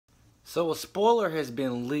So a spoiler has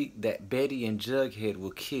been leaked that Betty and Jughead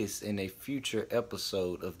will kiss in a future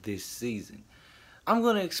episode of this season. I'm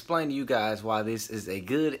going to explain to you guys why this is a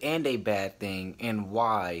good and a bad thing and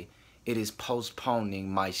why it is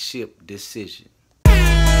postponing my ship decision.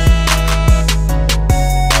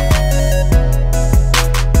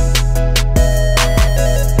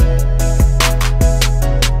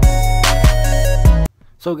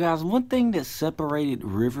 So guys, one thing that separated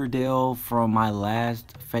Riverdale from my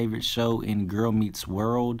last favorite show in Girl Meets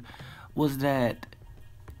World was that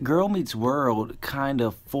Girl Meets World kind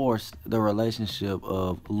of forced the relationship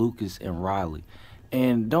of Lucas and Riley.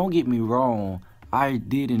 And don't get me wrong, I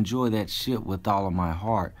did enjoy that ship with all of my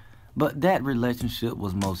heart, but that relationship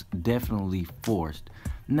was most definitely forced.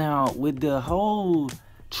 Now, with the whole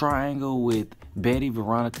triangle with Betty,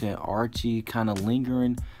 Veronica, and Archie kind of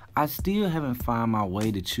lingering, I still haven't found my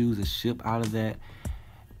way to choose a ship out of that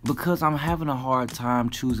because I'm having a hard time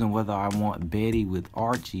choosing whether I want Betty with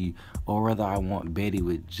Archie or whether I want Betty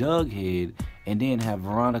with Jughead and then have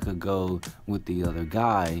Veronica go with the other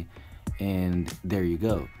guy, and there you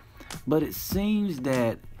go. But it seems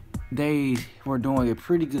that they were doing a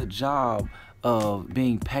pretty good job of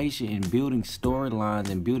being patient and building storylines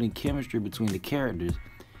and building chemistry between the characters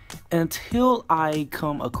until I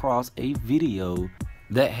come across a video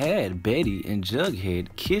that had Betty and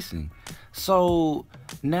Jughead kissing. So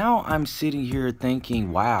now I'm sitting here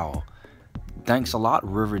thinking, wow, thanks a lot,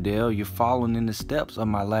 Riverdale. You're following in the steps of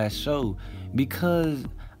my last show, because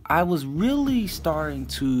I was really starting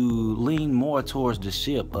to lean more towards the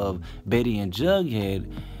ship of Betty and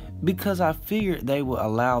Jughead because I figured they would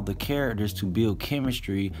allow the characters to build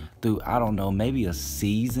chemistry through, I don't know, maybe a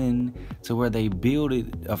season, to where they built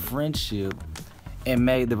a friendship and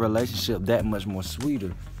made the relationship that much more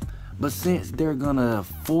sweeter. But since they're gonna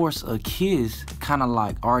force a kiss, kind of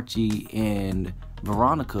like Archie and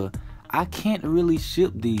Veronica, I can't really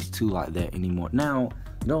ship these two like that anymore. Now,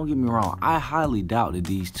 don't get me wrong, I highly doubt that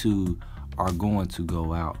these two are going to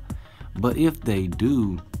go out. But if they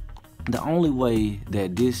do, the only way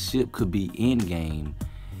that this ship could be endgame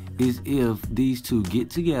is if these two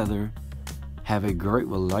get together, have a great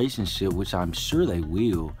relationship, which I'm sure they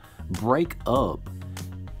will, break up,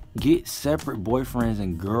 get separate boyfriends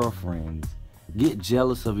and girlfriends, get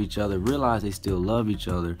jealous of each other, realize they still love each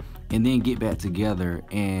other, and then get back together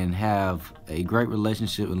and have a great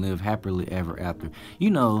relationship and live happily ever after.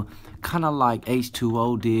 You know, kind of like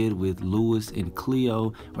H2O did with Lewis and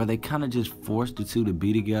Cleo, where they kind of just forced the two to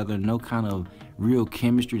be together. No kind of real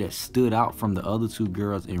chemistry that stood out from the other two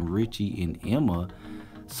girls in Richie and Emma.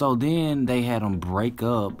 So then they had them break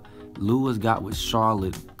up. Lewis got with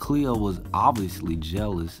Charlotte. Cleo was obviously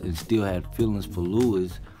jealous and still had feelings for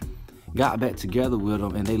Lewis. Got back together with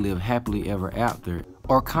him and they lived happily ever after.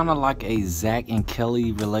 Or kind of like a Zach and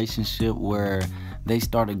Kelly relationship where they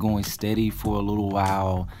started going steady for a little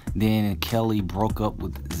while. Then Kelly broke up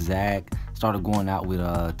with Zach, started going out with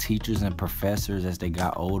teachers and professors as they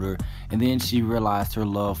got older. And then she realized her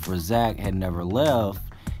love for Zach had never left,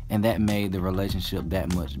 and that made the relationship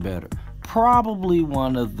that much better. Probably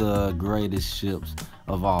one of the greatest ships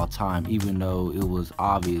of all time, even though it was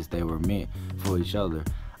obvious they were meant for each other.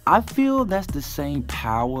 I feel that's the same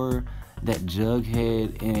power that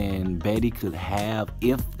Jughead and Betty could have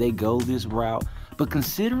if they go this route. But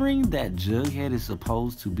considering that Jughead is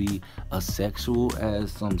supposed to be asexual,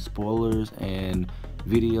 as some spoilers and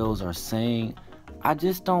videos are saying, I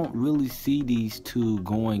just don't really see these two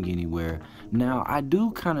going anywhere. Now, I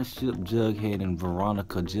do kind of ship Jughead and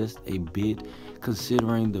Veronica just a bit,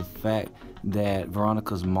 considering the fact that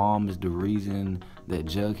Veronica's mom is the reason that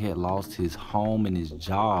Jughead lost his home and his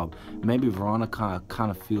job. Maybe Veronica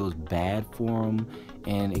kind of feels bad for him,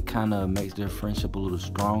 and it kind of makes their friendship a little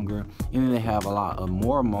stronger. And then they have a lot of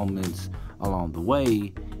more moments along the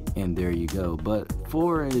way, and there you go. But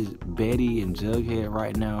for as Betty and Jughead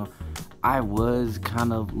right now, I was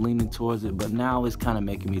kind of leaning towards it, but now it's kind of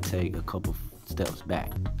making me take a couple steps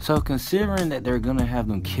back. So considering that they're gonna have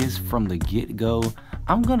them kiss from the get-go,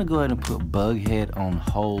 I'm gonna go ahead and put Bughead on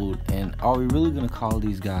hold. And are we really gonna call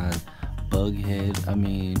these guys Bughead? I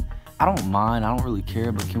mean, I don't mind, I don't really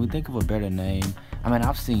care, but can we think of a better name? I mean,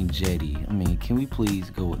 I've seen Jetty. I mean, can we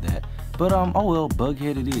please go with that? But oh well,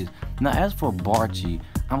 Bughead it is. Now as for Barchie,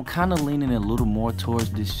 I'm kind of leaning a little more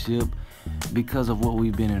towards this ship because of what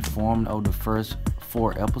we've been informed over the first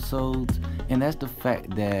 4 episodes, and that's the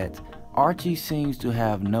fact that Archie seems to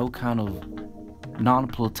have no kind of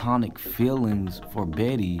non-platonic feelings for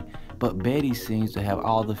Betty, but Betty seems to have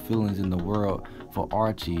all the feelings in the world for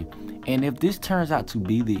Archie. And if this turns out to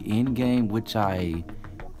be the end game, which I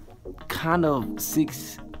kind of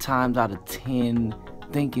 6 times out of 10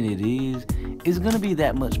 thinking it is, it's gonna be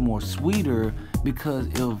that much more sweeter, because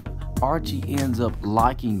if Archie ends up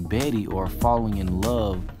liking Betty or falling in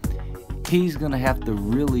love, he's gonna have to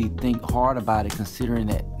really think hard about it, considering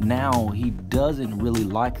that now he doesn't really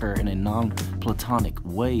like her in a non-platonic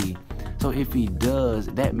way. So if he does,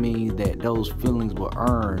 that means that those feelings were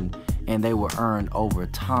earned, and they were earned over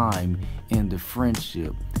time in the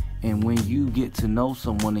friendship. And when you get to know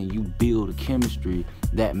someone and you build a chemistry,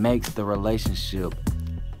 that makes the relationship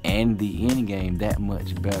and the end game that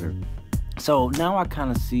much better. So now I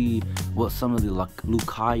kind of see what some of the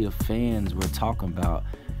Lucaya fans were talking about,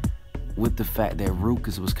 with the fact that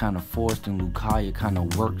Ruckus was kind of forced and Lucaya kind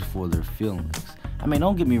of worked for their feelings. I mean,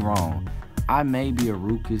 don't get me wrong, I may be a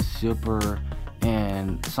Ruckus shipper,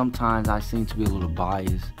 and sometimes I seem to be a little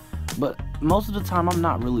biased, but most of the time I'm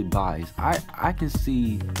not really biased. I can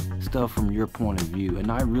see stuff from your point of view,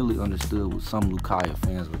 and I really understood what some Lucaya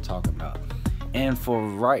fans were talking about. And for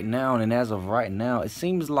right now, and as of right now, it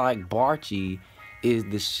seems like Barchi is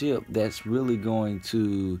the ship that's really going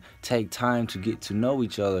to take time to get to know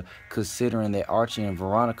each other, considering that Archie and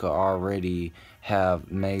Veronica already have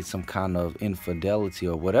made some kind of infidelity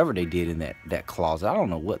or whatever they did in that closet. I don't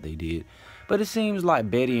know what they did. But it seems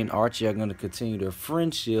like Betty and Archie are going to continue their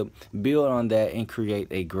friendship, build on that, and create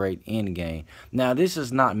a great end game. Now, this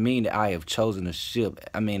does not mean that I have chosen a ship.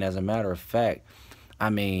 I mean, as a matter of fact,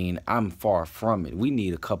 I'm far from it. We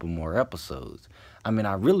need a couple more episodes. I mean,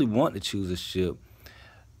 I really want to choose a ship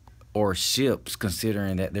or ships,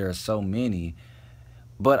 considering that there are so many,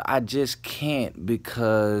 but I just can't,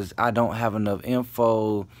 because I don't have enough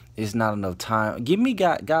info. It's not enough time.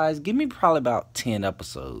 Guys, give me probably about 10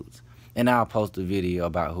 episodes, and I'll post a video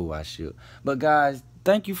about who I ship. But guys,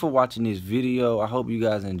 thank you for watching this video. I hope you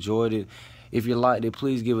guys enjoyed it. If you liked it,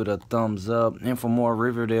 please give it a thumbs up, and for more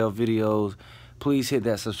Riverdale videos, please hit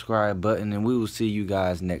that subscribe button, and we will see you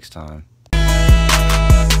guys next time.